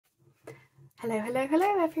Hello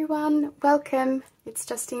everyone, welcome. It's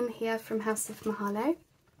Justine here from House of Mahalo,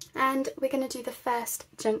 and we're going to do the first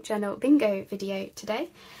junk journal bingo video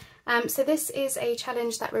today. So this is a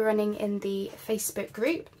challenge that we're running in the Facebook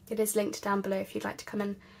group. It is linked down below if you'd like to come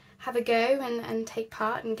and have a go and take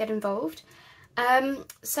part and get involved.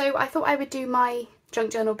 So I thought I would do my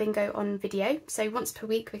junk journal bingo on video. So once per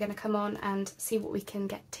week we're going to come on and see what we can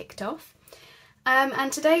get ticked off.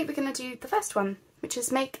 And today we're going to do the first one, which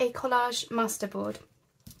is make a collage masterboard.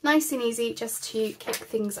 Nice and easy just to kick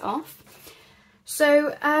things off.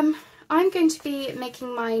 So I'm going to be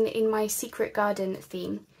making mine in my secret garden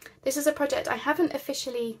theme. This is a project I haven't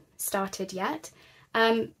officially started yet,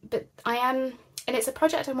 but I am, and it's a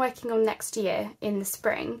project I'm working on next year in the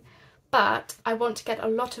spring, but I want to get a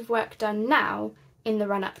lot of work done now in the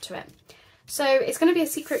run up to it. So it's going to be a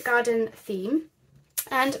secret garden theme.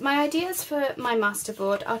 And my ideas for my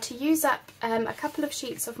masterboard are to use up a couple of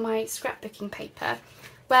sheets of my scrapbooking paper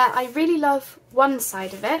where I really love one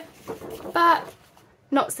side of it, but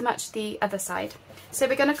not so much the other side. So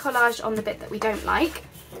we're going to collage on the bit that we don't like.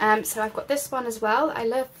 So I've got this one as well. I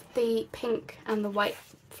love the pink and the white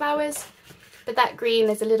flowers, but that green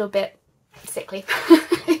is a little bit sickly,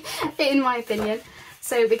 in my opinion.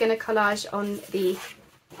 So we're going to collage on the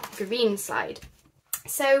green side.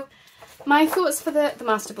 So my thoughts for the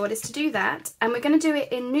masterboard is to do that, and we're going to do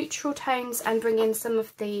it in neutral tones and bring in some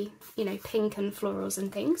of the, pink and florals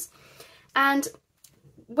and things. And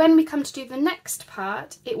when we come to do the next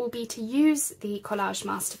part, it will be to use the Collage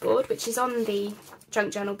Masterboard, which is on the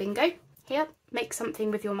Junk Journal Bingo. Here, make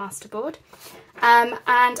something with your masterboard.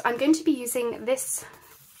 And I'm going to be using this,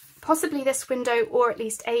 possibly this window, or at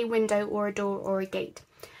least a window or a door or a gate.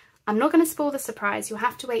 I'm not going to spoil the surprise, you'll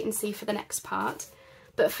have to wait and see for the next part.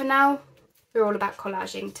 But for now, we're all about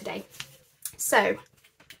collaging today. So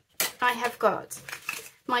I have got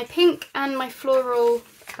my pink and my floral,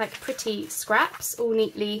 like pretty scraps, all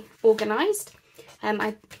neatly organised.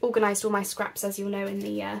 I organised all my scraps, as you'll know, in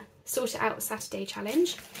the Sort It Out Saturday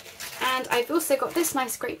challenge. And I've also got this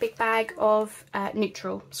nice great big bag of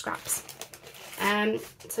neutral scraps.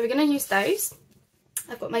 So we're going to use those.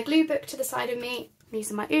 I've got my glue book to the side of me. I'm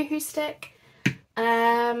using my Uhu stick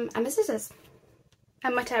and my scissors.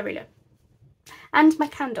 And my tear ruler. And my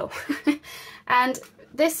candle. And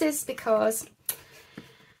this is because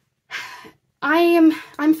I'm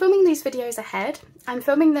filming these videos ahead. I'm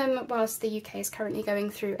filming them whilst the UK is currently going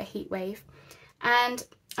through a heat wave. And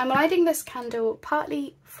I'm lighting this candle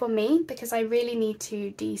partly for me because I really need to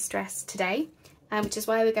de-stress today, which is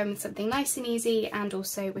why we're going with something nice and easy and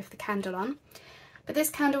also with the candle on. But this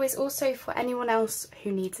candle is also for anyone else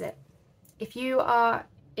who needs it. If you are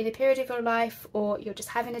in a period of your life, or you're just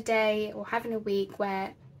having a day or having a week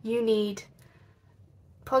where you need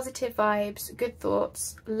positive vibes, good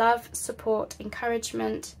thoughts, love, support,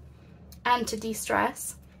 encouragement, and to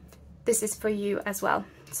de-stress, this is for you as well.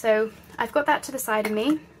 So I've got that to the side of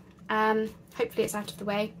me. Hopefully it's out of the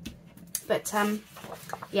way, but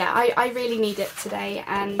yeah, I really need it today,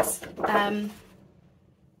 and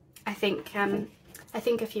I think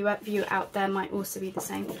a few of you out there might also be the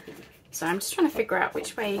same. So I'm just trying to figure out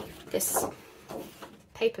which way this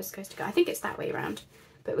paper's supposed to go. I think it's that way around.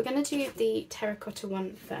 But we're going to do the terracotta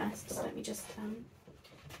one first. So let me just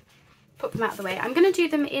put them out of the way. I'm going to do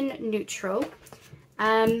them in neutral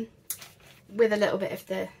with a little bit of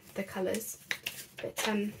the colours. But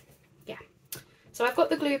yeah. So I've got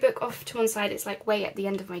the glue book off to one side. It's like way at the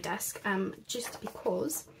end of my desk, just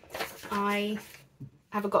because I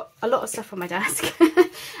haven't got a lot of stuff on my desk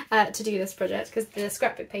to do this project, because the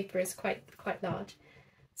scrapbook paper is quite large.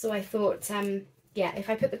 So I thought, yeah, if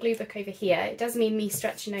I put the glue book over here, it does mean me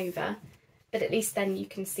stretching over, but at least then you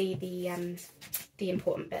can see the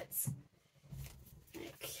important bits.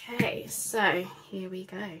 Okay, so here we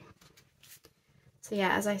go. So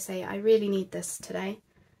yeah, as I say, I really need this today.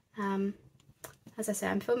 As I say,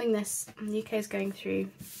 I'm filming this. The UK is going through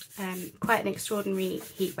quite an extraordinary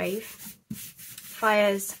heat wave.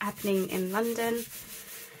 Fires happening in London,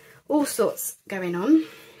 all sorts going on,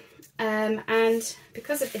 and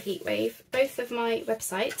because of the heat wave, both of my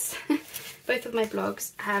websites, both of my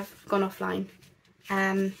blogs have gone offline,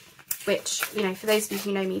 which, for those of you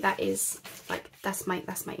who know me, that is like, that's my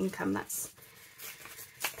income, that's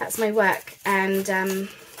my work, and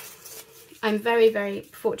I'm very, very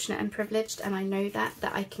fortunate and privileged, and I know that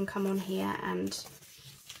I can come on here and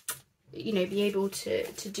be able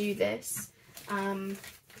to do this.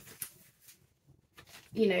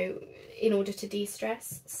 In order to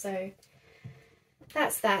de-stress. So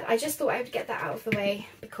that's that. I just thought I would get that out of the way,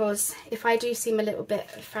 because if I do seem a little bit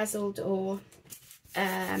frazzled or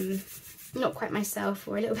not quite myself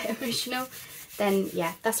or a little bit emotional, then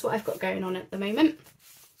yeah, that's what I've got going on at the moment.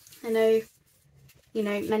 I know, you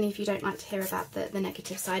know, many of you don't like to hear about the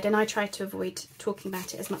negative side, and I try to avoid talking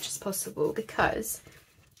about it as much as possible because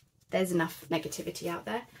there's enough negativity out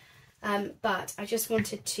there. But I just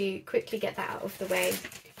wanted to quickly get that out of the way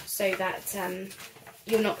so that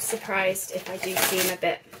you're not surprised if I do seem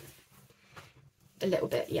a little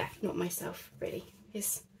bit, yeah, not myself really,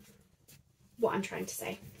 is what I'm trying to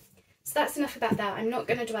say. So that's enough about that. I'm not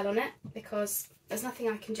going to dwell on it because there's nothing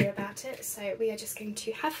I can do about it. So we are just going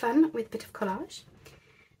to have fun with a bit of collage.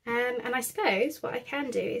 And I suppose what I can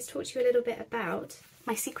do is talk to you a little bit about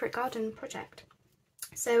my secret garden project.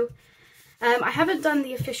 So I haven't done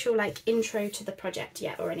the official like intro to the project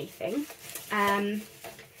yet or anything.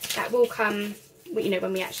 That will come, you know,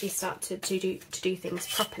 when we actually start to do things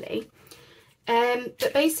properly.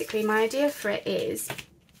 But basically my idea for it is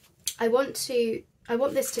I want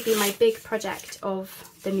this to be my big project of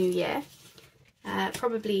the new year,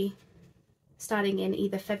 probably starting in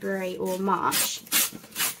either February or March.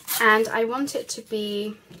 And I want it to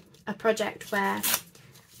be a project where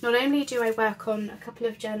not only do I work on a couple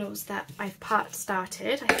of journals that I've part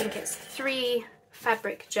started, I think it's 3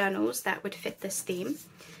 fabric journals that would fit this theme,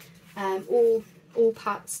 all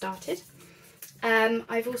part started.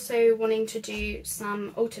 I've also wanting to do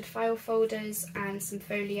some altered file folders and some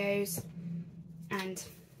folios and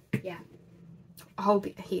yeah, a whole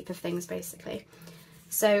heap of things basically.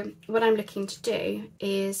 So what I'm looking to do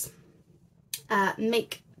is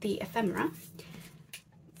make the ephemera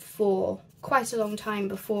for quite a long time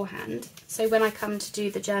beforehand. So when I come to do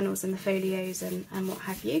the journals and the folios and what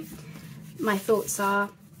have you, my thoughts are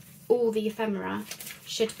all the ephemera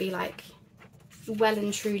should be like well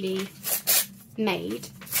and truly made.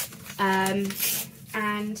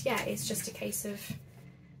 And yeah, it's just a case of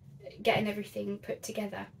getting everything put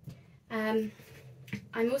together. I'm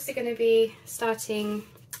also going to be starting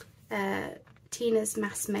Tina's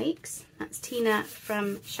Mass Makes, that's Tina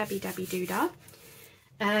from Shabby Dabby Doodah,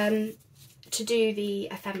 to do the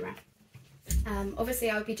ephemera. Obviously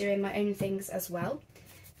I'll be doing my own things as well,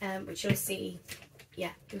 which you'll see,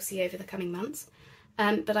 yeah, you'll see over the coming months.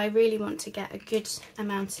 But I really want to get a good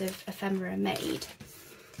amount of ephemera made.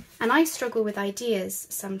 And I struggle with ideas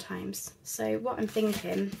sometimes. So what I'm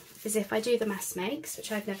thinking is if I do the Mass Makes,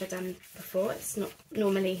 which I've never done before, it's not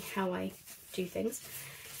normally how I do things,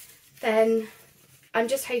 then I'm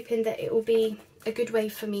just hoping that it will be a good way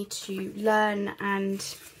for me to learn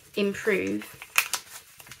and improve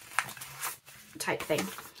type thing.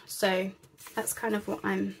 So that's kind of what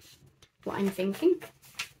I'm thinking.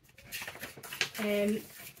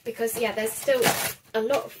 Because yeah, there's still a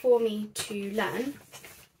lot for me to learn,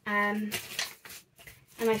 and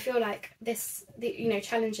I feel like this, you know,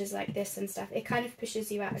 challenges like this and stuff, it kind of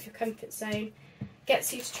pushes you out of your comfort zone,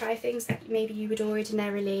 gets you to try things that maybe you would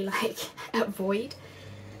ordinarily like avoid.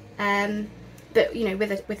 But you know,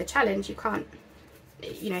 with a challenge, you can't,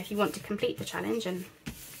 you know, if you want to complete the challenge, and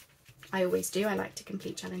I always do, I like to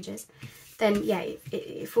complete challenges, then yeah,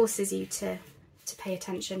 it forces you to pay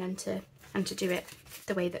attention and to do it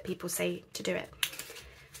the way that people say to do it.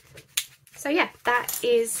 So yeah, that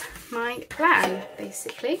is my plan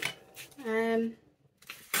basically. And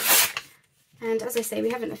as I say, we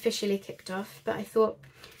haven't officially kicked off, but I thought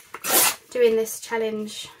doing this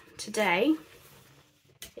challenge today,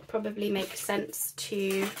 it probably makes sense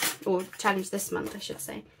to, or challenge this month I should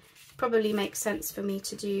say, probably makes sense for me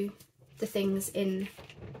to do the things in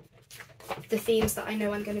the themes that I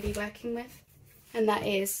know I'm going to be working with. And that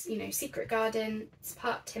is, you know, Secret Garden, it's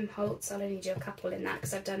part Tim Holtz, I'll only do a couple in that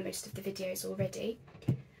because I've done most of the videos already.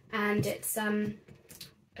 And it's,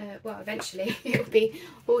 well, eventually it'll be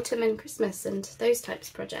autumn and Christmas and those types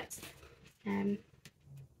of projects.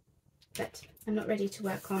 But I'm not ready to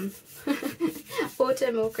work on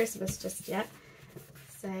autumn or Christmas just yet.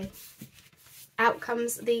 So out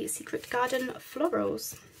comes the Secret Garden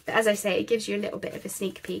florals. But as I say, it gives you a little bit of a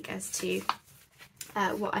sneak peek as to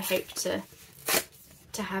what I hope to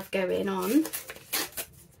have going on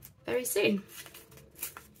very soon.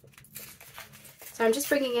 So I'm just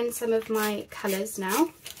bringing in some of my colours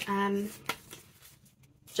now,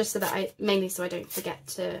 just so that mainly so I don't forget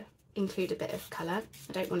to include a bit of colour.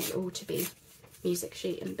 I don't want it all to be music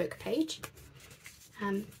sheet and book page.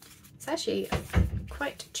 It's actually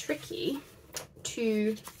quite tricky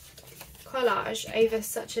to collage over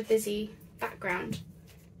such a busy background.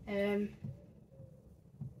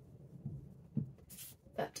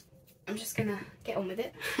 But I'm just gonna get on with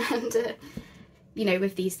it, and you know,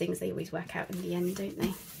 with these things they always work out in the end, don't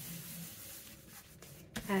they?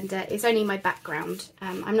 And it's only my background.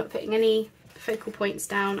 I'm not putting any focal points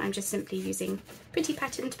down, I'm just simply using pretty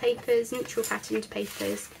patterned papers, neutral patterned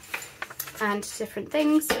papers and different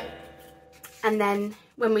things. And then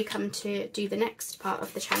when we come to do the next part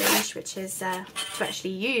of the challenge, which is to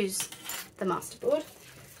actually use the masterboard,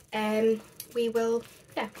 we will,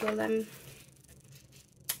 yeah,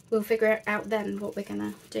 we'll figure it out then what we're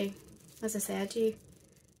gonna do. As I say, I do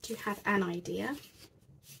have an idea.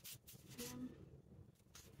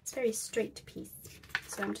 It's a very straight piece,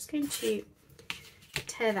 so I'm just going to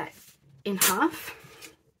tear that in half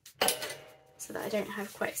so that I don't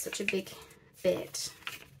have quite such a big bit.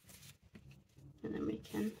 And then we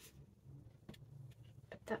can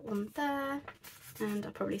put that one there, and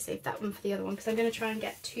I'll probably save that one for the other one because I'm going to try and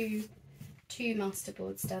get two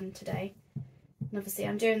masterboards done today. And obviously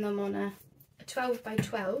I'm doing them on a 12 by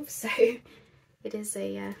 12, so it is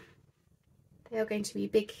a they are going to be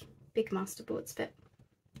big masterboards, but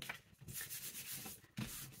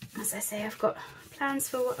as I say, I've got plans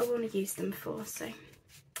for what I want to use them for, so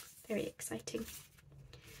very exciting.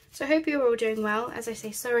 So I hope you're all doing well. As I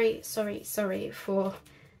say, sorry for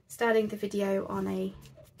starting the video on a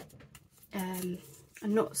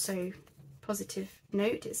not so positive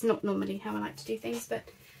note. It's not normally how I like to do things, but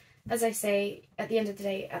as I say, at the end of the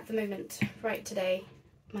day, at the moment, right today,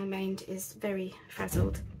 my mind is very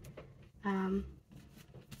frazzled, and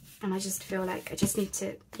I just feel like I just need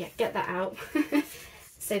to get that out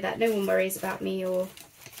so that no one worries about me or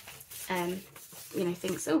you know,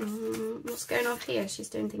 thinks, oh, what's going on here? She's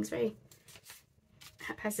doing things very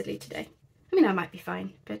haphazardly today. I mean, I might be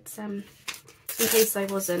fine, but in case I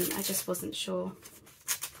wasn't, I just wasn't sure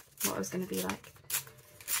what I was going to be like.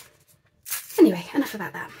 Anyway, enough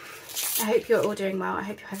about that. I hope you're all doing well. I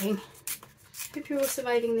hope you're all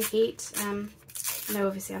surviving the heat. I know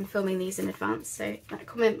obviously I'm filming these in advance, so that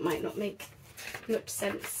comment might not make much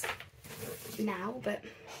sense now, but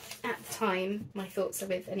at the time my thoughts are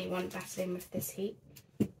with anyone battling with this heat.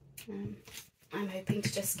 I'm hoping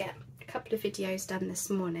to just get a couple of videos done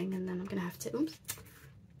this morning, and then I'm going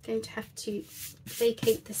to have to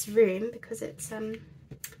vacate this room because it's oh,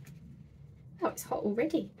 it's hot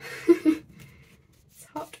already. It's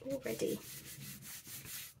hot already.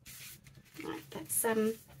 Right, that's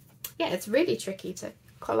yeah, it's really tricky to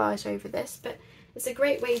collage over this, but it's a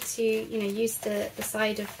great way to, you know, use the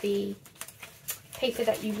side of the paper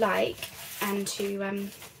that you like and to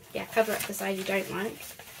yeah, cover up the side you don't like.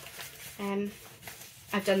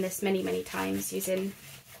 I've done this many times using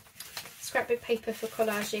scrapbook paper for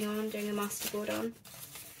collaging on, doing a masterboard on,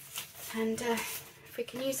 and if we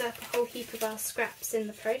can use up a whole heap of our scraps in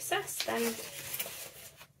the process, then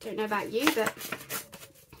don't know about you, but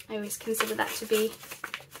I always consider that to be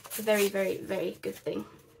a very good thing.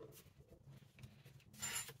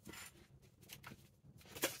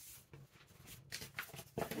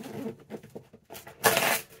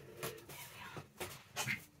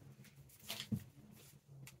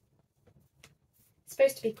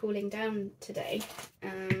 Supposed to be cooling down today,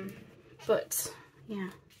 but yeah,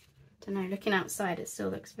 don't know, looking outside it still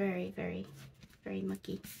looks very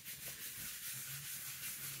muggy.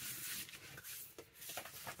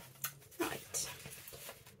 Right,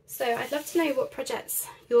 so I'd love to know what projects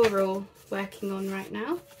you're all working on right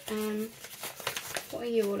now. What are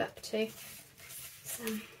you all up to? So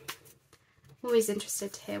I'm always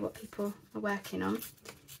interested to hear what people are working on.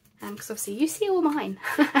 Because obviously you see all mine,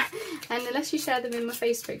 and unless you share them in my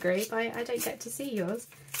Facebook group, I don't get to see yours.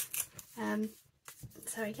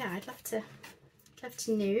 So yeah, I'd love to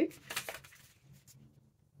know.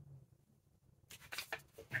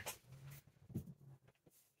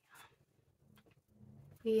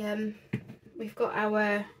 We've got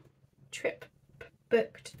our trip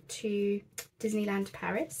booked to Disneyland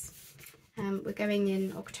Paris. We're going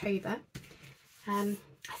in October.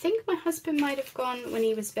 I think my husband might have gone when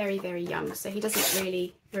he was very young, so he doesn't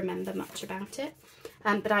really remember much about it,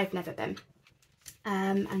 but I've never been.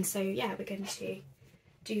 And so yeah, we're going to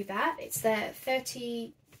do that. It's their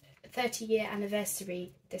 30-year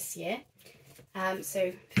anniversary this year,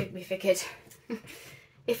 so we figured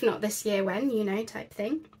if not this year, when, you know, type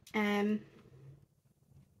thing. I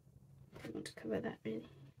don't want to cover that really.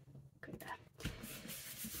 Go there.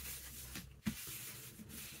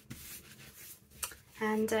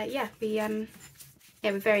 And yeah, we're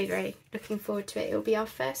very looking forward to it. It'll be our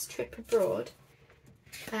first trip abroad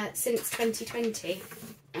since 2020,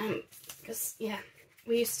 because yeah,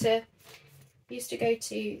 we used to go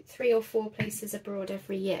to 3 or 4 places abroad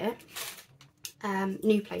every year,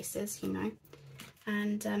 new places, you know,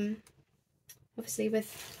 and obviously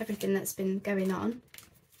with everything that's been going on,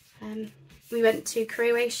 we went to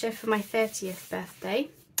Croatia for my 30th birthday,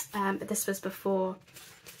 but this was before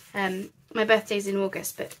my birthday's in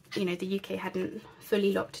August, but you know, the UK hadn't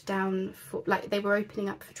fully locked down for, like, they were opening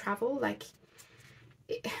up for travel. Like,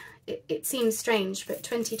 it seems strange, but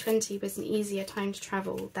 2020 was an easier time to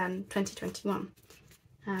travel than 2021.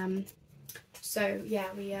 So yeah,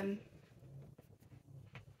 we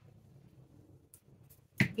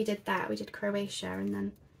did that. We did Croatia, and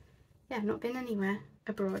then yeah, I've not been anywhere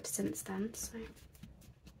abroad since then. So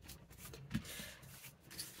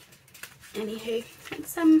anywho,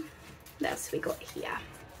 let's what else have we got here?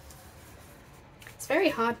 It's very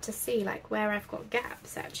hard to see like where I've got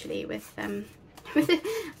gaps actually with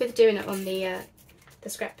with doing it on the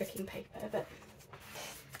scrapbooking paper, but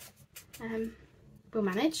we'll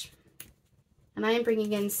manage. And I am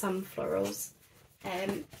bringing in some florals.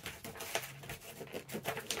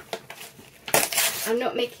 I'm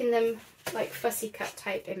not making them like fussy cut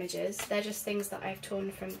type images, they're just things that I've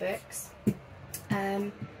torn from books.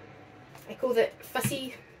 I call that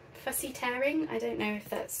fussy tearing. I don't know if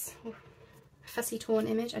that's fussy torn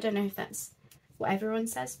image. I don't know if that's what everyone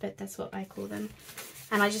says, but that's what I call them.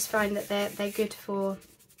 And I just find that they're good for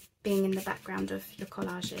being in the background of your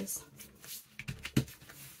collages.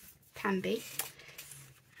 Can be.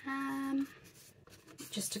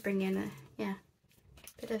 Just to bring in a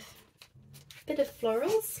bit of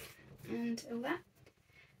florals and all that.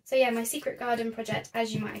 So yeah, my secret garden project,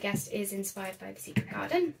 as you might have guessed, is inspired by the secret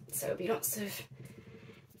garden. So it'll be lots of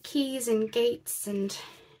keys and gates and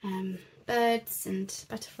birds and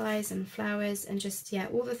butterflies and flowers and just, yeah,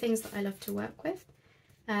 all the things that I love to work with.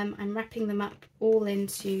 I'm wrapping them up all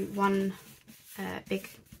into one big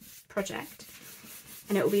project,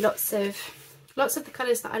 and it will be lots of the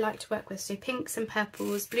colours that I like to work with. So pinks and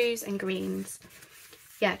purples, blues and greens.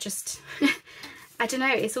 Yeah, just I don't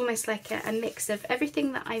know, it's almost like a mix of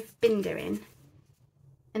everything that I've been doing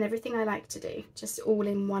and everything I like to do, just all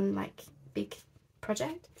in one like big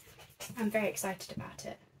project. I'm very excited about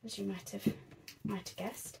it, as you might have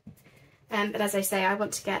guessed. But as I say, I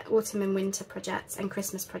want to get autumn and winter projects and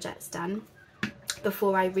Christmas projects done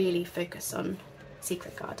before I really focus on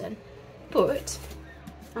Secret Garden. But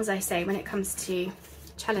as I say, when it comes to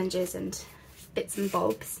challenges and bits and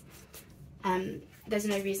bobs, there's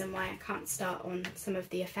no reason why I can't start on some of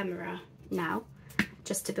the ephemera now,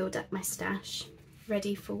 just to build up my stash,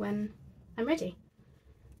 ready for when I'm ready.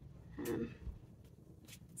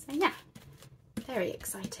 So yeah, very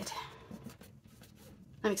excited.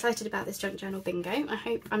 I'm excited about this junk journal bingo. I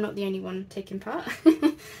hope I'm not the only one taking part.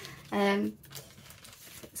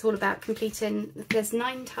 It's all about completing, there's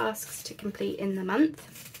 9 tasks to complete in the month,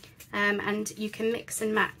 and you can mix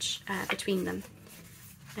and match between them.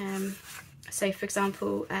 So for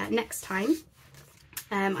example, next time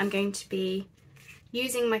I'm going to be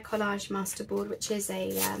using my Collage Masterboard, which is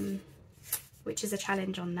a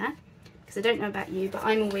challenge on there, because I don't know about you, but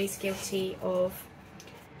I'm always guilty of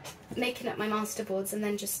making up my masterboards and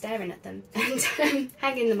then just staring at them and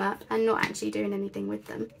hanging them up and not actually doing anything with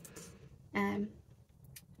them.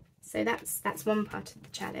 So that's one part of the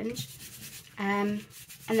challenge. And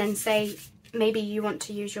then say maybe you want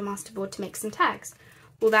to use your masterboard to make some tags.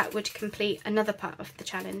 Well, that would complete another part of the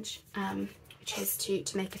challenge, which is to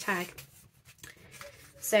make a tag.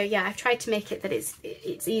 So yeah, I've tried to make it that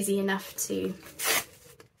it's easy enough to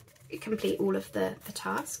complete all of the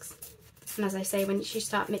tasks. And as I say, when you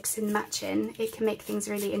start mixing and matching, it can make things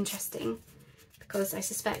really interesting, because I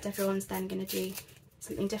suspect everyone's then going to do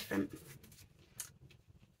something different.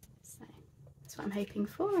 So that's what I'm hoping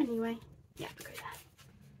for anyway. Yeah, go there.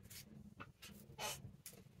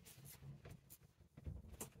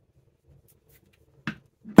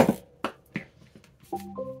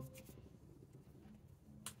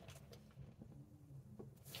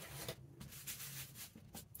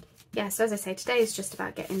 Yeah, so as I say, today is just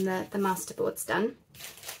about getting the masterboards done,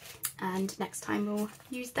 and next time we'll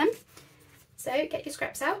use them. So get your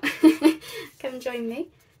scraps out, come join me,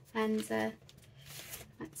 and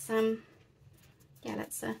let's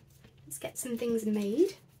get some things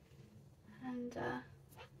made, and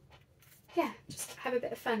yeah, just have a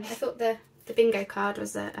bit of fun. I thought the bingo card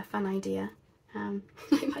was a fun idea.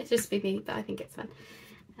 It might just be me, but I think it's fun,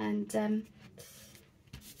 and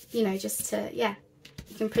you know, just to, yeah,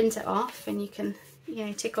 you can print it off and you can, you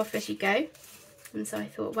know, tick off as you go. And so I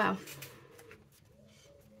thought, wow,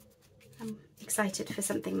 I'm excited for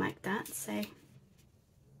something like that. So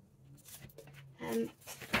I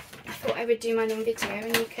thought I would do mine on video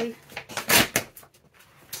and you can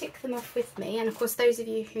tick them off with me. And of course, those of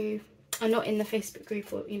you who are not in the Facebook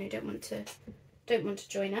group, or, you know, don't want to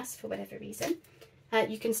join us for whatever reason,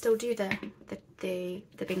 you can still do the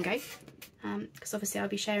bingo, because obviously I'll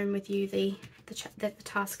be sharing with you the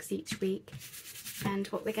tasks each week and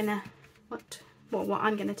what we're gonna what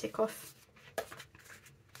I'm going to tick off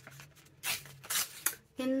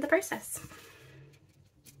in the process.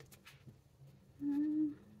 I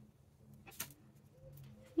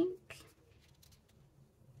think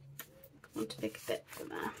I want a big bit for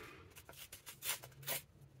there.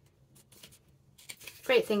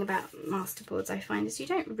 Great thing about masterboards, I find, is you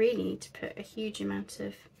don't really need to put a huge amount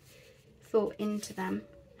of thought into them.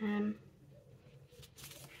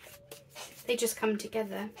 They just come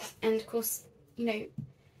together, and of course, you know, if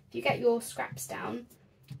you get your scraps down,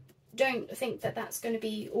 don't think that that's going to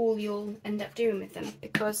be all you'll end up doing with them,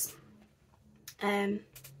 because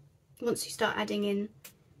once you start adding in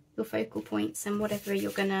your focal points and whatever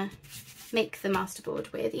you're going to make the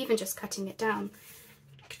masterboard with, even just cutting it down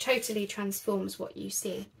totally transforms what you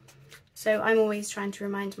see. So I'm always trying to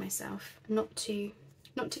remind myself not to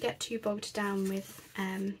get too bogged down with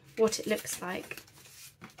what it looks like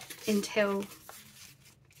until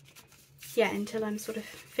I'm sort of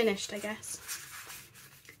finished, I guess.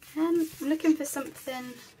 I'm looking for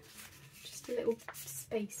something, just a little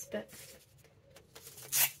space, but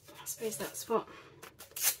I suppose that's what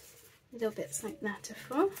little bits like that are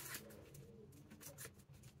for.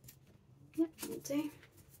 Yep, will do.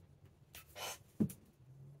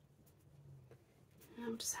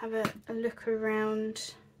 I'll just have a look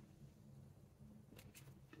around.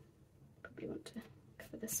 Probably want to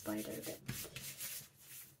cover the spider a bit.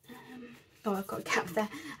 Oh, I've got a gap there.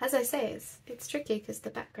 As I say, it's tricky because the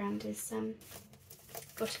background is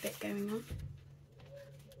got a bit going on.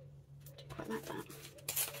 I do quite like that.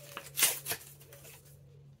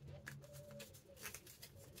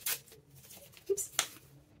 Oops.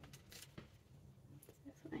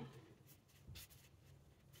 Definitely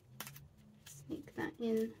sneak that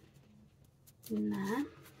in there.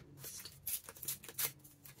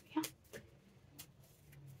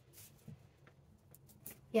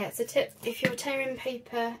 Yeah, it's a tip, if you're tearing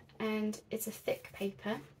paper and it's a thick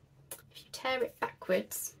paper, if you tear it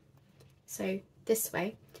backwards, so this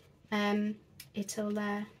way,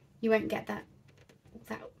 it'll you won't get that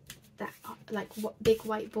like big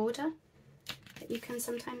white border that you can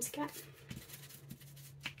sometimes get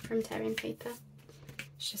from tearing paper.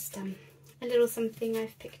 It's just a little something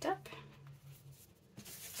I've picked up.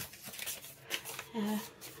 I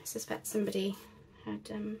suspect somebody had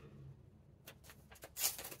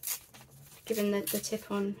given the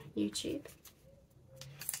tip on YouTube.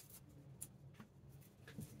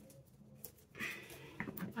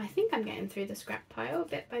 I think I'm getting through the scrap pile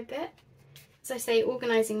bit by bit. As I say,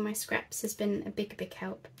 organising my scraps has been a big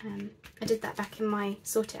help. I did that back in my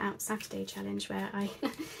Sort It Out Saturday challenge, where I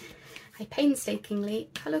I painstakingly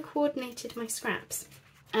colour coordinated my scraps.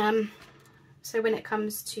 So when it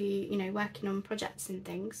comes to, you know, working on projects and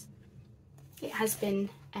things, it has been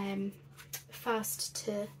fast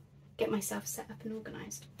to get myself set up and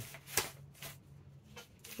organised.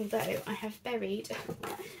 Although I have buried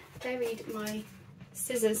my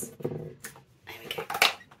scissors. There we go.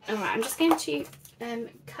 Alright, I'm just going to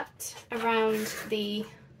cut around the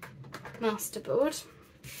masterboard.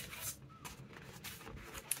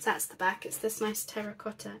 So that's the back, it's this nice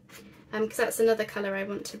terracotta. Because that's another colour I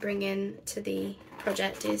want to bring in to the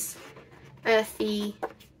project, is earthy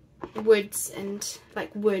woods and like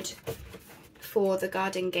wood for the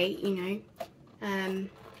garden gate, you know,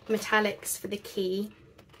 metallics for the key,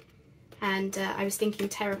 and I was thinking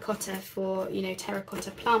terracotta for, you know, terracotta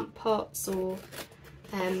plant pots, or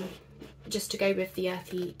just to go with the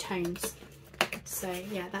earthy tones. So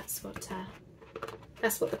yeah, that's what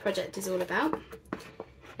the project is all about.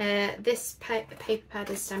 This paper pad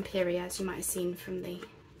is Stamperia, as you might have seen from the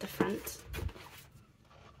front.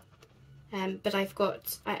 But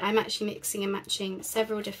I'm actually mixing and matching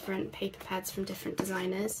several different paper pads from different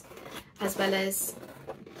designers, as well as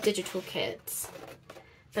digital kits.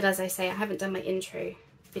 But as I say, I haven't done my intro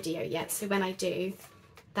video yet, so when I do,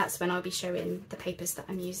 that's when I'll be showing the papers that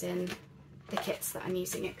I'm using, the kits that I'm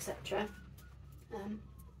using, etc.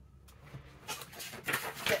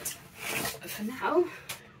 But for now,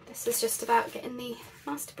 this is just about getting the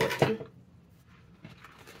masterboard done.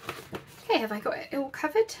 Okay, have I got it all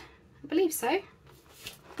covered? I believe so.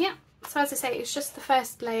 Yeah, so as I say, it's just the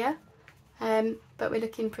first layer, but we're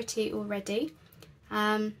looking pretty already.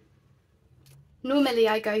 Normally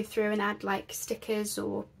I go through and add like stickers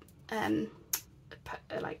or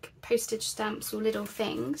like postage stamps or little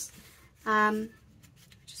things.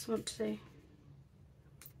 Just want to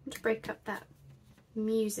break up that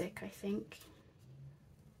music, I think.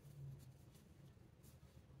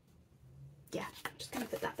 Yeah, I'm just going to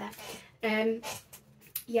put that there.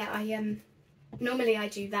 Yeah, normally I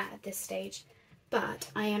do that at this stage, but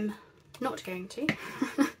I am not going to.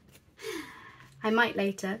 I might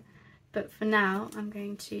later, but for now I'm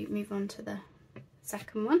going to move on to the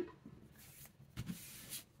second one.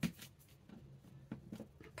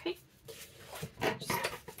 Okay, just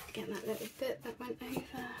get that little bit that went over.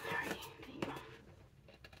 There you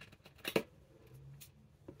are.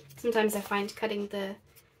 Sometimes I find cutting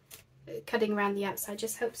around the outside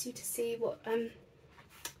just helps you to see what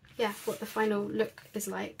what the final look is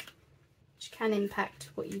like, which can impact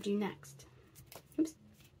what you do next. Oops.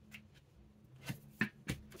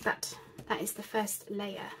 But that is the first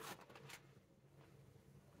layer.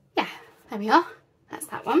 Yeah, there we are. That's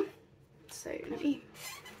that one. So let me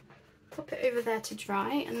pop it over there to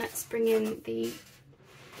dry, and let's bring in the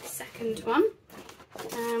second one.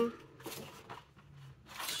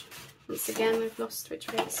 Once again, I've lost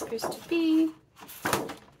which way it's supposed to be.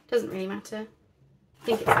 Doesn't really matter. I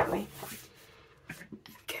think it's that way.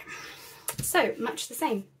 Okay. So, much the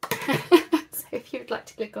same. So if you would like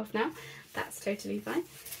to click off now, that's totally fine.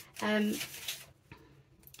 I'm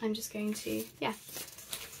just going to,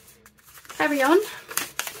 carry on.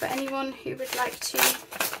 For anyone who would like to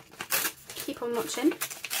keep on watching,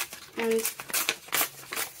 and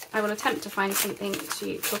I will attempt to find something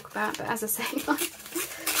to talk about, but as I say,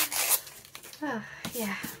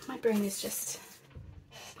 yeah, my brain is just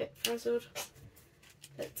a bit frazzled.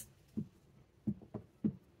 But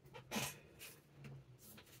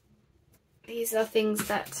these are things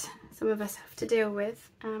that some of us have to deal with.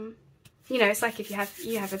 You know, it's like if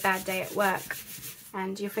you have a bad day at work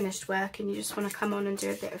and you're finished work and you just want to come on and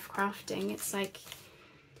do a bit of crafting. It's like,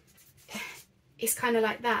 it's kind of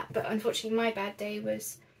like that, but unfortunately my bad day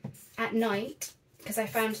was at night, because I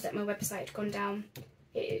found that my website had gone down.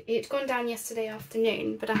 It had gone down yesterday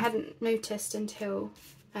afternoon, but I hadn't noticed until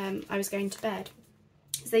I was going to bed.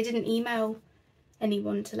 So they didn't email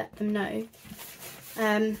anyone to let them know,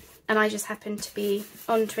 and I just happened to be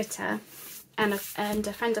on Twitter, and a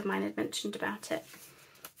friend of mine had mentioned about it,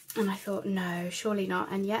 and I thought, no, surely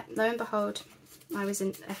not, and yet, lo and behold, I was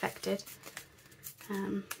affected.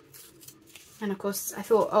 And of course I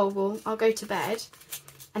thought, oh well, I'll go to bed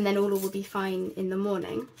and then all will be fine in the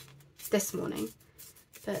morning, this morning,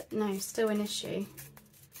 but no, still an issue.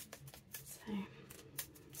 So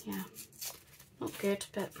yeah, not good,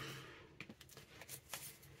 but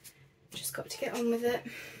just got to get on with it.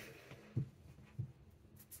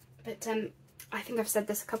 But I think I've said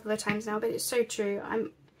this a couple of times now, but it's so true.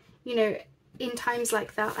 You know, in times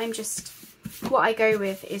like that, what I go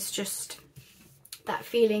with is just that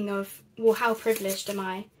feeling of, well, how privileged am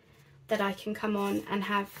I that I can come on and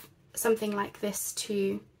have something like this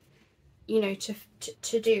to, you know, to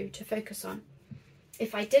focus on.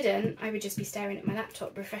 If I didn't, I would just be staring at my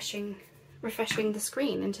laptop, refreshing the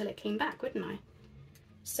screen until it came back, wouldn't I?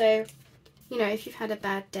 So, you know, if you've had a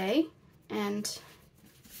bad day and,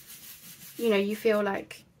 you know, you feel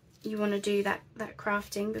like you want to do that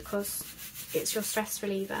crafting because it's your stress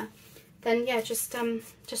reliever, then yeah, just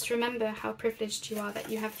remember how privileged you are that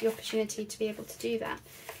you have the opportunity to be able to do that.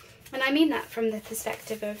 And I mean that from the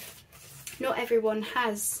perspective of, not everyone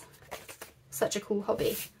has such a cool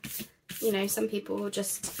hobby. You know, some people will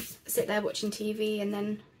just sit there watching TV and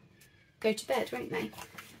then go to bed, won't they?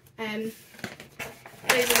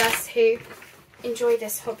 Those of us who enjoy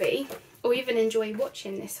this hobby, or even enjoy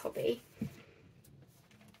watching this hobby,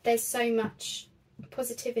 there's so much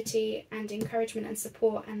positivity and encouragement and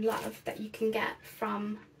support and love that you can get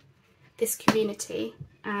from this community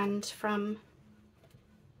and from,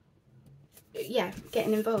 yeah,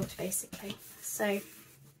 getting involved basically. So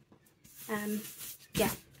yeah,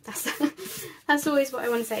 that's always what I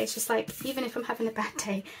want to say. It's just like, even if I'm having a bad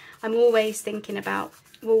day, I'm always thinking about,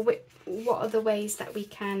 well, what are the ways that we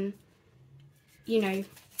can, you know,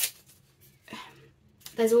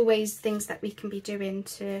 there's always things that we can be doing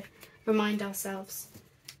to remind ourselves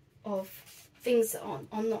of things that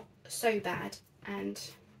are not so bad. And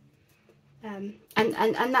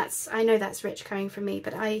that's, I know that's rich coming from me,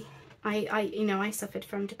 but I you know, I suffered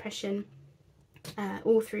from depression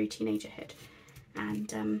all through teenagerhood,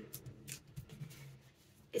 and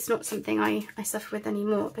it's not something I suffer with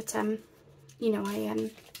anymore, but you know,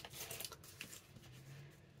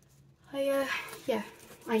 yeah,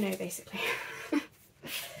 I know basically.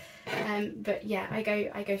 But yeah, I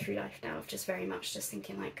go through life now of just very much just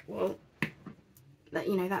thinking like, well, that,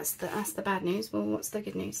 you know, that's the bad news. Well, what's the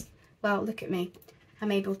good news? Well, look at me.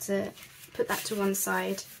 I'm able to put that to one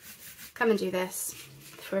side, come and do this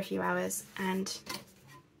for a few hours, and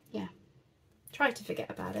yeah, try to forget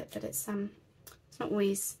about it. But it's not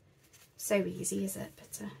always so easy, is it?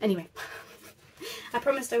 But anyway, I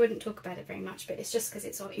promised I wouldn't talk about it very much, but it's just because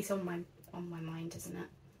it's on my mind, isn't it?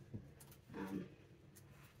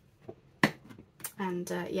 And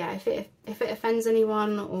yeah, if it offends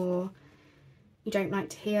anyone or you don't like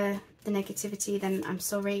to hear the negativity, then I'm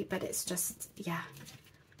sorry, but it's just, yeah,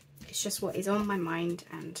 it's just what is on my mind,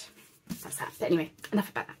 and that's that. But anyway,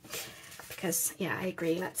 enough about that, because yeah, I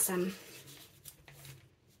agree. Let's I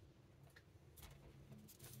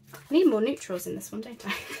need more neutrals in this one, don't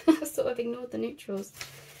I? I sort of ignored the neutrals.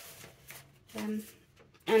 And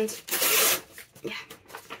yeah,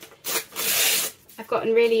 I've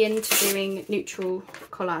gotten really into doing neutral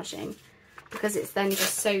collaging because it's then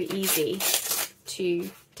just so easy to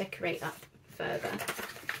decorate up further.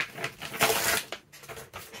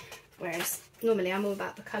 Whereas normally I'm all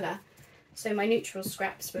about the colour, so my neutral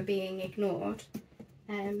scraps were being ignored.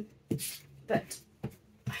 But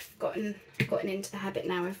I've gotten into the habit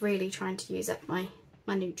now of really trying to use up my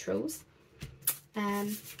neutrals.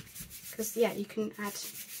 Because yeah, you can add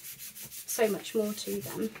so much more to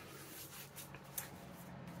them.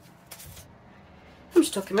 I'm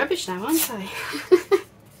just talking rubbish now, aren't I?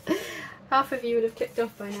 Half of you would have clicked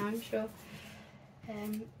off by now, I'm sure.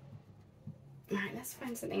 Right, let's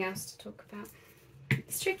find something else to talk about.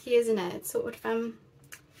 It's tricky, isn't it? It's sort of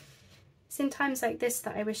it's in times like this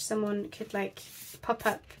that I wish someone could like pop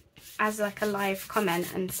up as like a live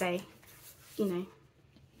comment and say, you know,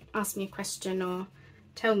 ask me a question or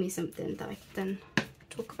tell me something that I could then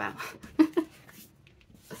talk about.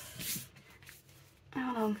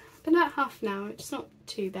 How long? Been about half an hour. It's not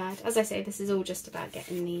too bad. As I say, this is all just about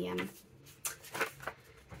getting the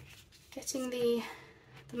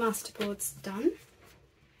masterboards done.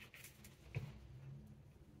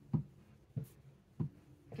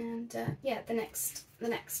 And yeah, the next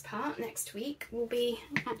part next week will be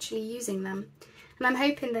actually using them. And I'm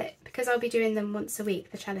hoping that, because I'll be doing them once a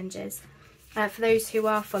week, the challenges, for those who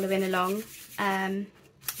are following along,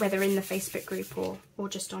 whether in the Facebook group or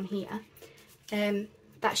just on here,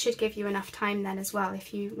 that should give you enough time then as well,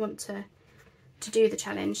 if you want to do the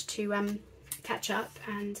challenge, to catch up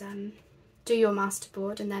and do your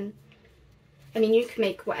masterboard. And then, I mean, you can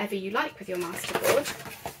make whatever you like with your masterboard,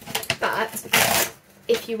 but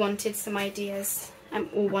if you wanted some ideas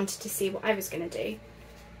or wanted to see what I was going to do,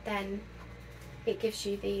 then it gives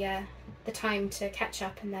you the time to catch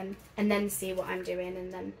up and then see what I'm doing,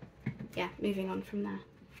 and then yeah, moving on from there.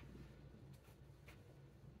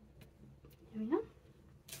 There we are.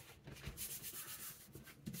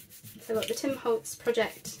 So I've got the Tim Holtz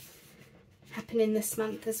project happening this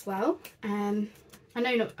month as well. I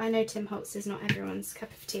know Tim Holtz is not everyone's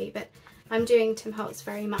cup of tea, but I'm doing Tim Holtz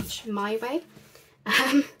very much my way,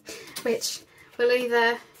 which will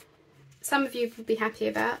either, some of you will be happy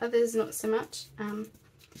about, others not so much.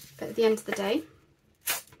 But at the end of the day,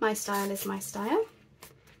 my style is my style,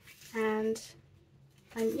 and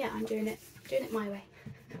yeah, I'm doing it my way.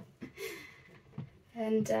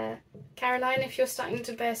 And Caroline, if you're starting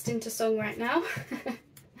to burst into song right now,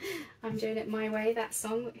 I'm doing it my way, that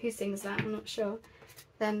song, who sings that, I'm not sure,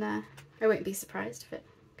 then I won't be surprised if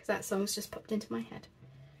because that song's just popped into my head.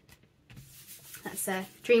 That's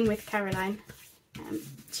Dream with Caroline.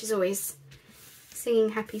 She's always singing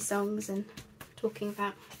happy songs and talking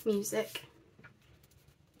about music.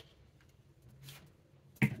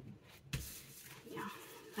 Yeah,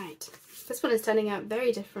 right. This one is turning out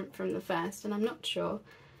very different from the first, and I'm not sure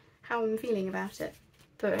how I'm feeling about it,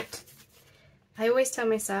 but I always tell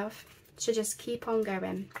myself to just keep on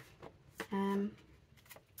going,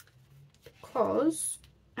 because,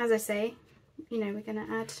 as I say, you know, we're gonna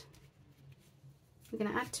add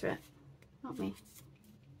to it, aren't we?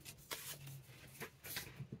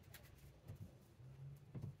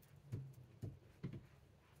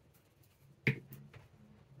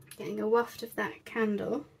 Getting a waft of that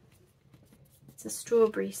candle. It's a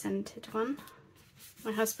strawberry scented one.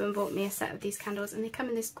 My husband bought me a set of these candles, and they come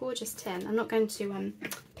in this gorgeous tin. I'm not going to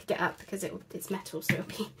pick it up because it's metal, so it'll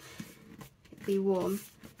be warm.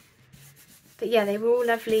 But yeah, they were all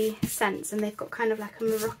lovely scents, and they've got kind of like a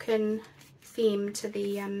Moroccan theme to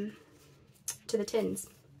the tins.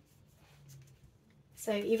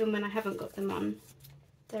 So even when I haven't got them on,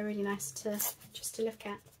 they're really nice to just to look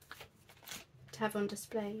at, to have on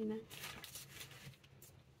display, you know.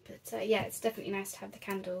 But yeah, it's definitely nice to have the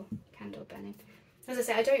candle burning. As I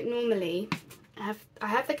say, I don't normally I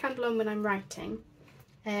have the candle on when I'm writing,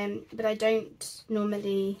 but I don't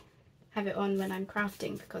normally have it on when I'm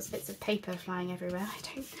crafting, because bits of paper flying everywhere.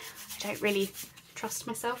 I don't really trust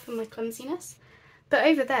myself and my clumsiness. But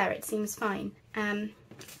over there it seems fine.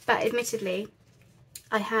 But admittedly,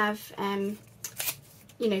 I have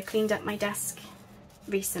you know, cleaned up my desk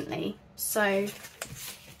recently, so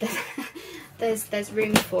there's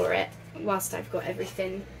room for it whilst I've got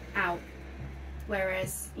everything out.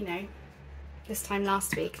 Whereas, you know, this time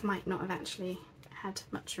last week, might not have actually had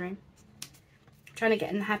much room. I'm trying to get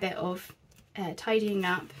in the habit of tidying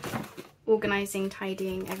up, organising,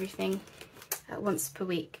 tidying everything once per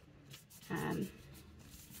week on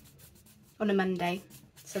a Monday,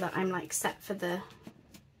 so that I'm like set for the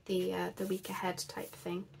week ahead type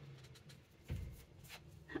thing.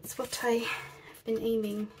 That's what I have been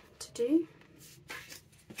aiming to do.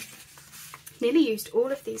 Nearly used all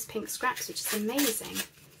of these pink scraps, which is amazing.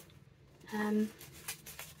 I'm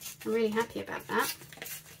really happy about that.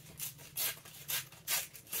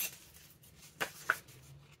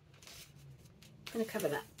 I'm going to cover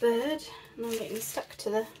that bird, and I'm getting stuck to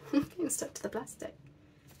the the plastic.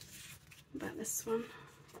 What about this one?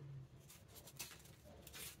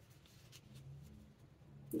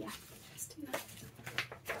 Yeah, let's do that.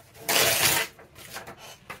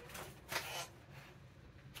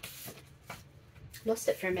 Lost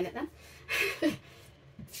it for a minute then. Yeah.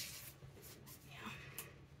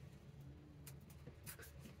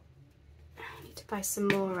 I need to buy some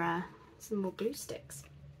more glue sticks,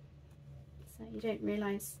 so you don't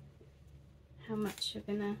realise how much you're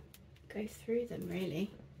gonna go through them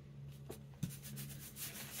really.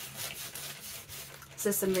 This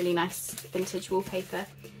is some really nice vintage wallpaper.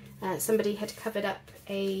 Somebody had covered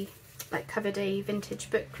a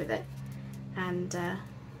vintage book with it, and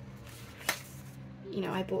you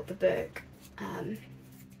know, I bought the book,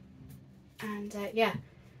 yeah,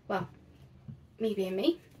 well, me being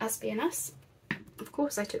me, us being us, of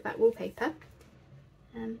course I took that wallpaper.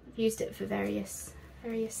 I've used it for various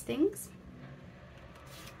things.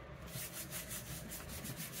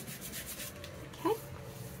 Okay,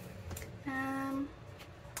 I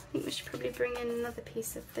think we should probably bring in another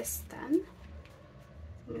piece of this then,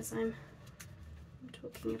 as I'm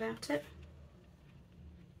talking about it.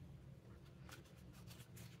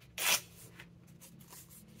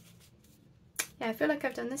 Yeah, I feel like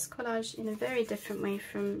I've done this collage in a very different way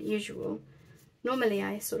from usual. Normally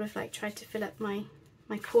I sort of like try to fill up my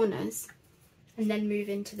corners and then move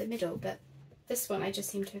into the middle, but this one I just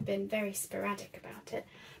seem to have been very sporadic about it.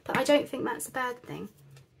 But I don't think that's a bad thing,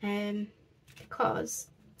 because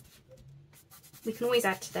we can always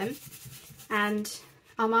add to them, and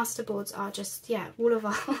our masterboards are just, yeah, all of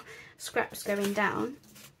our scraps going down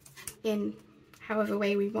in however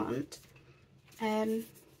way we want.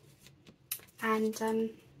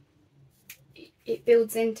 It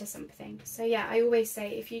builds into something. So yeah, I always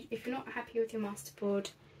say if you're not happy with your masterboard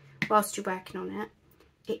whilst you're working on it,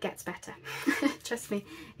 it gets better. Trust me,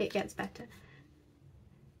 it gets better.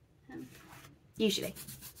 Usually.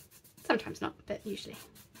 Sometimes not, but usually.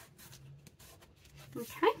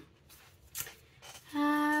 Okay.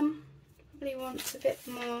 Probably want a bit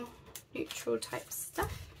more neutral type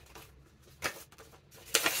stuff.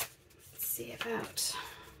 Let's see about...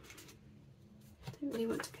 I don't really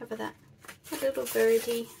want to cover that. A little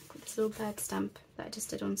birdie, got this little bird stamp that I just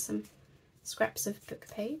did on some scraps of book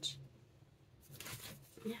page.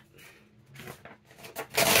 Yeah.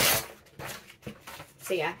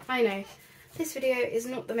 So yeah, I know this video is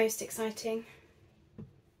not the most exciting,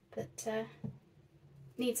 but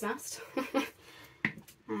needs must.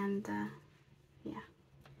 And yeah,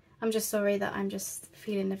 I'm just sorry that I'm just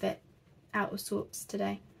feeling a bit out of sorts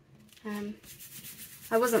today.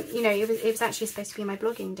 I wasn't, you know, it was actually supposed to be my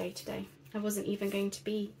blogging day today. I wasn't even going to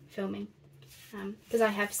be filming, because I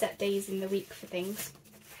have set days in the week for things.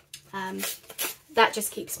 That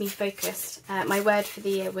just keeps me focused. My word for the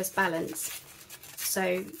year was balance.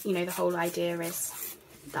 So, you know, the whole idea is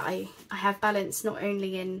that I have balance not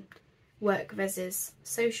only in work versus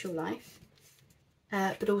social life,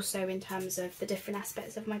 but also in terms of the different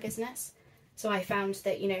aspects of my business. So I found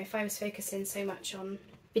that, you know, if I was focusing so much on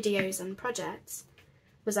videos and projects,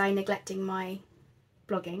 was I neglecting my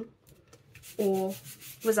blogging? Or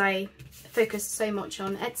was I focused so much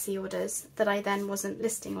on Etsy orders that I then wasn't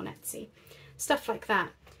listing on Etsy? Stuff like that.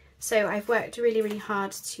 So I've worked really, really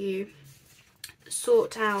hard to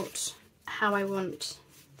sort out how I want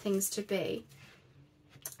things to be.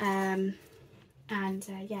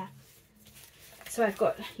 Yeah. So I've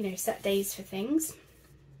got, you know, set days for things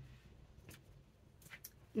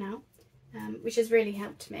now, which has really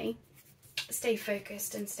helped me stay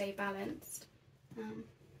focused and stay balanced.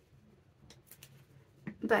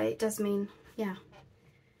 But it does mean, yeah,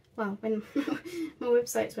 well, when my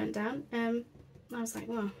websites went down, I was like,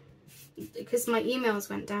 well, because my emails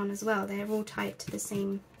went down as well. They're all tied to the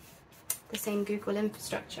same Google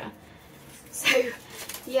infrastructure. So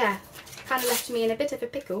yeah, kind of left me in a bit of a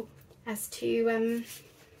pickle as to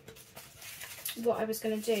what I was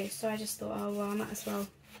going to do. So I just thought, oh well, I might as well,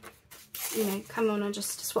 you know, come on and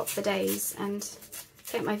just swap the days and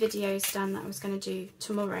get my videos done that I was going to do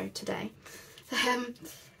today,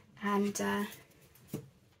 and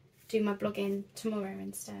do my blogging tomorrow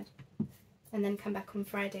instead, and then come back on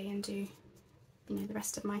Friday and do, you know, the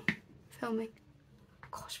rest of my filming.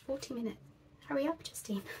 Gosh, 40 minutes. Hurry up,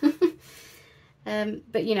 Justine.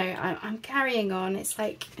 But you know, I'm carrying on. It's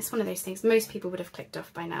like, it's one of those things. Most people would have clicked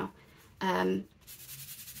off by now. And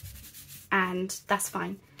that's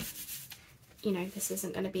fine. You know, this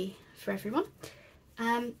isn't going to be for everyone.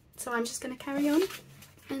 So I'm just going to carry on.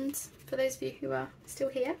 And for those of you who are still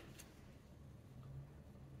here,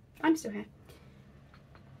 I'm still here.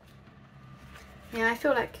 Yeah, I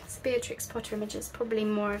feel like Beatrix Potter image is probably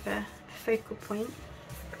more of a focal point,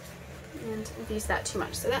 and I've used that too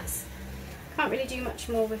much, so that's, can't really do much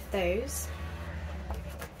more with those.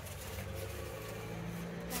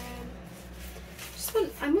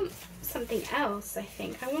 I want something else, I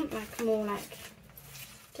think. I want like more like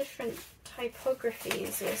different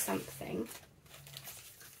typographies or something.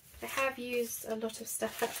 I have used a lot of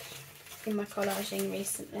stuff up in my collaging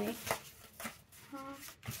recently.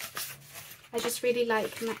 I just really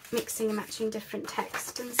like mixing and matching different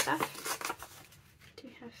text and stuff. I do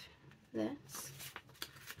have this.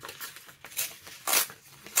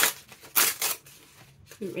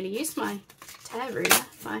 Didn't really use my tear ruler,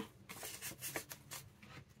 have I?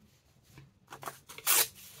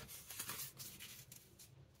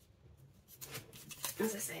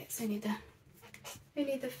 As I say, it's only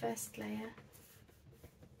the first layer.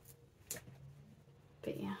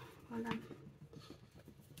 But yeah, well done.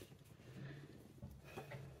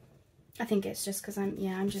 I think it's just because my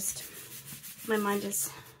mind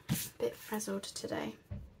is a bit frazzled today.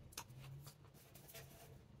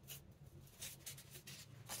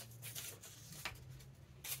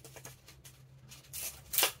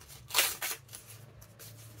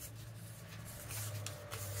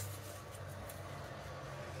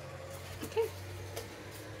 Okay.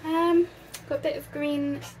 Got a bit of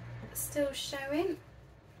green still showing,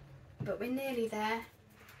 but we're nearly there.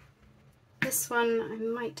 This one I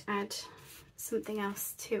might add something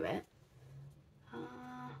else to it,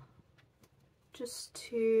 just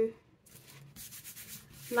to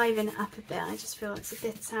liven it up a bit. I just feel it's a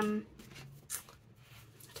bit, I don't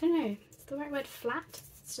know, is the right word flat?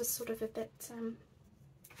 It's just sort of a bit,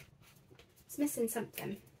 it's missing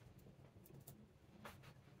something.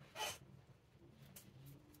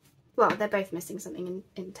 Well, they're both missing something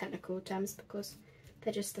in technical terms because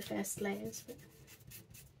they're just the first layers. But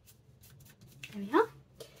there we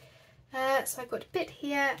are. So I've got a bit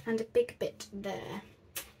here and a big bit there.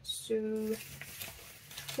 So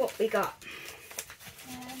what we got?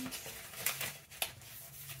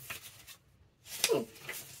 Oh,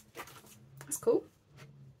 that's cool.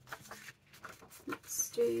 Let's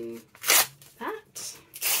do that.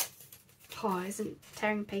 Oh, isn't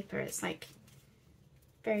tearing paper, it's like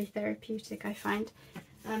very therapeutic, I find.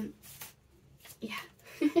 Yeah.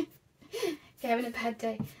 If you're having a bad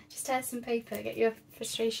day, just tear some paper, get your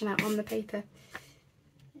frustration out on the paper.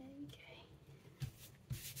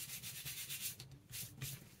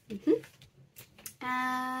 Okay.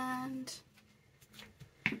 And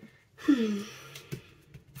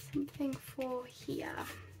something for here.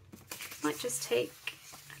 Might just take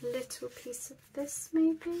a little piece of this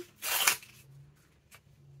maybe.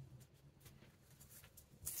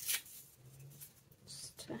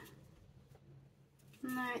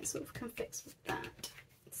 No, it sort of conflicts with that.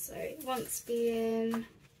 So it wants being,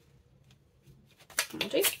 that'll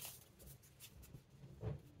do.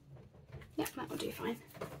 Yeah, that will do fine.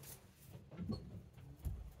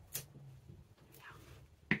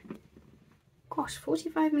 Gosh,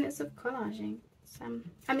 45 minutes of collaging.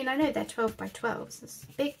 I mean, I know they're 12 by 12, so it's a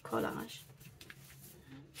big collage.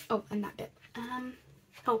 Oh, and that bit.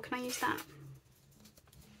 Oh, can I use that?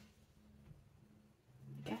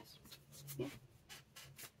 I guess. Yeah.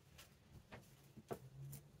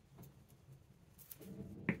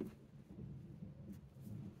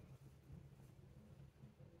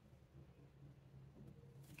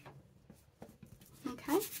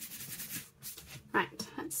 Okay, right,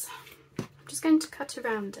 I'm just going to cut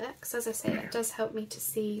around it because, as I say, that does help me to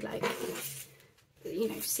see, like, you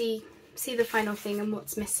know, see the final thing and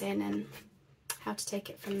what's missing and how to take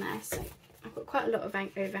it from there. So I've got quite a lot of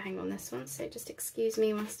overhang on this one, so just excuse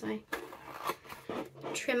me whilst I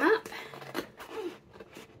trim up.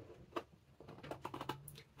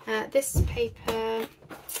 This paper, I'm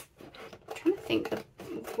trying to think of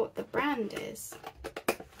what the brand is.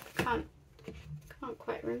 Can't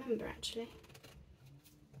quite remember actually.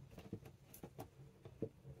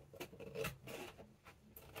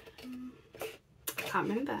 Can't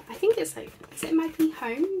remember. I think it's like, is it Magni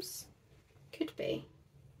Holmes? Could be.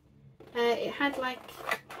 it had like,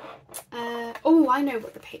 oh, I know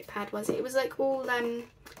what the paper pad was. It was like all, it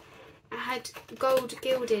had gold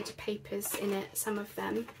gilded papers in it, some of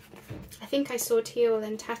them. I think I saw Teal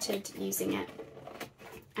and Tattered using it,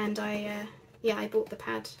 and yeah, I bought the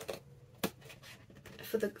pad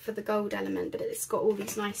for the gold element, but it's got all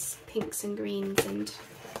these nice pinks and greens and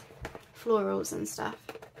florals and stuff.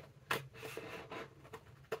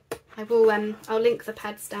 I will I'll link the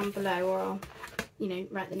pads down below, or I'll, you know,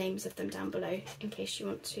 write the names of them down below in case you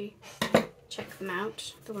want to check them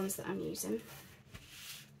out, the ones that I'm using.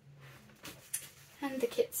 And the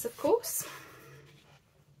kits, of course.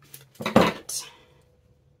 Right.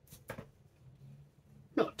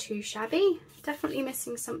 Not too shabby. Definitely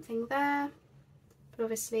missing something there, but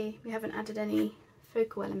obviously we haven't added any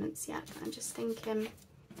focal elements yet. I'm just thinking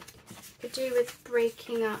could do with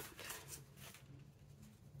breaking up.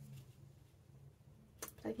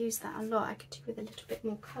 I've used that a lot. I could do with a little bit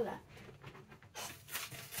more colour.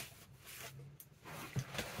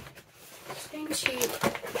 I'm going to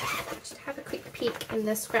just have a quick peek in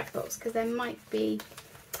the scrapbooks because there might be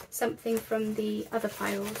something from the other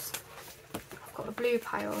piles. I've got a blue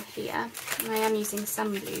pile here, and I am using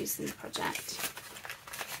some blues in the project.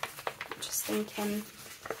 I'm just thinking,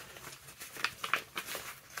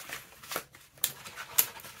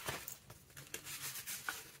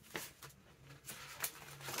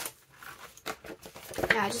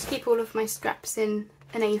 yeah, I just keep all of my scraps in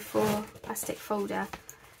an A4 plastic folder,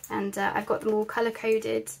 and I've got them all colour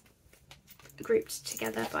coded, grouped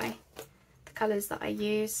together by the colours that I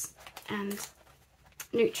use, and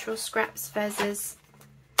neutral scraps versus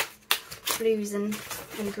blues and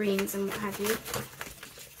greens and what have you.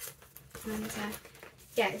 And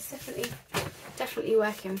yeah, it's definitely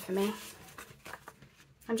working for me.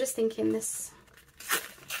 I'm just thinking this,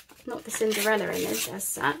 not the Cinderella image as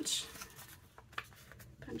such,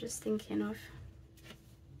 but I'm just thinking of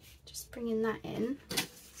just bringing that in,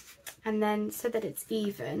 and then so that it's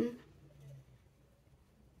even,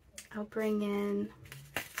 I'll bring in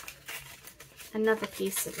another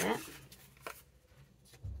piece of it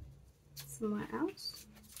somewhere else.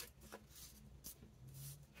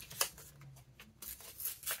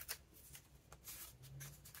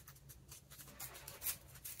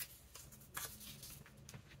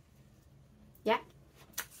 Yeah,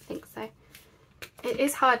 I think so. It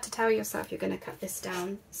is hard to tell yourself you're going to cut this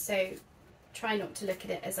down, so try not to look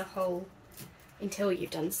at it as a whole until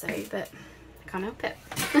you've done so, but I can't help it.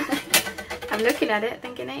 I'm looking at it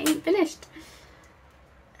thinking it ain't finished.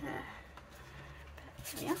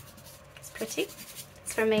 But yeah, it's pretty.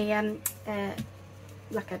 It's from a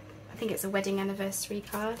like I think it's a wedding anniversary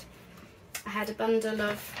card. I had a bundle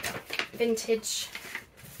of vintage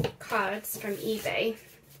cards from eBay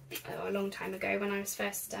a long time ago when I was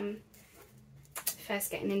first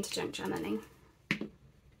getting into junk journaling.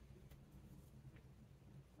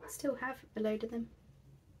 Still have a load of them.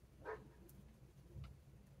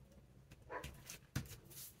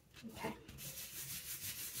 Okay.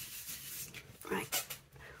 Right.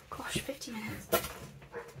 Gosh, 50 minutes.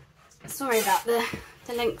 Sorry about the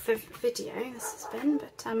length of video this has been,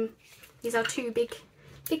 but these are two big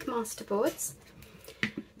masterboards.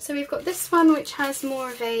 So we've got this one which has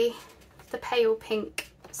more of the pale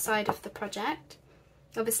pink side of the project.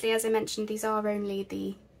 Obviously, as I mentioned, these are only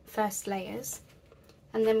the first layers.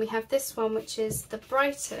 And then we have this one which is the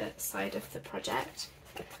brighter side of the project,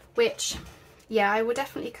 which, yeah, I will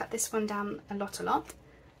definitely cut this one down a lot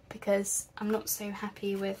because I'm not so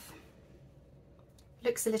happy with,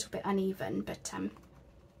 looks a little bit uneven, but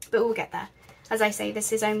we'll get there. As I say,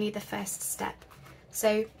 this is only the first step.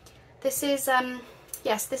 So this is,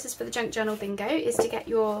 yes, this is for the Junk Journal Bingo, is to get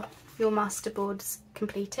your masterboards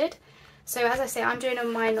completed. So as I say, I'm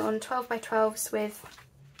doing mine on 12 by 12s with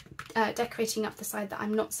decorating up the side that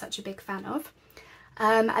I'm not such a big fan of.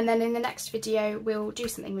 And then in the next video, we'll do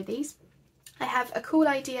something with these. I have a cool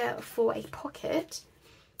idea for a pocket.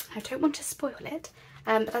 I don't want to spoil it,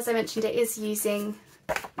 but as I mentioned, it is using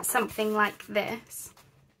something like this.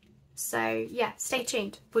 So yeah, stay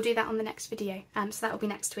tuned. We'll do that on the next video. So that will be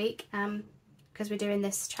next week, because we're doing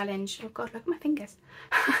this challenge. Oh God, look at my fingers.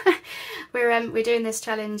 We're doing this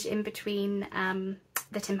challenge in between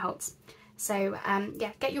the Tim Holtz. So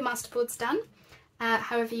yeah, get your masterboards done,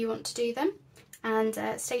 however you want to do them,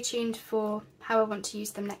 and stay tuned for how I want to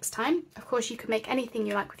use them next time. Of course, you can make anything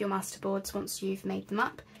you like with your masterboards once you've made them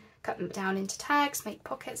up. Cut them down into tags, make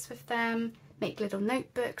pockets with them, make little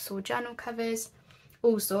notebooks or journal covers,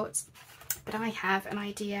 all sorts. But I have an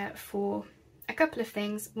idea for a couple of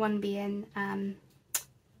things, one being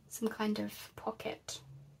some kind of pocket.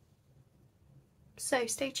 So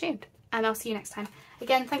stay tuned, and I'll see you next time.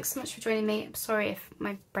 again, thanks so much for joining me. I'm sorry if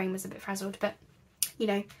my brain was a bit frazzled, but you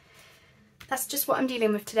know, that's just what I'm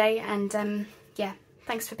dealing with today, and yeah,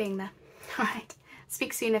 thanks for being there. Alright,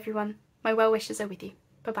 speak soon everyone. My well wishes are with you.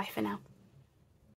 Bye bye for now.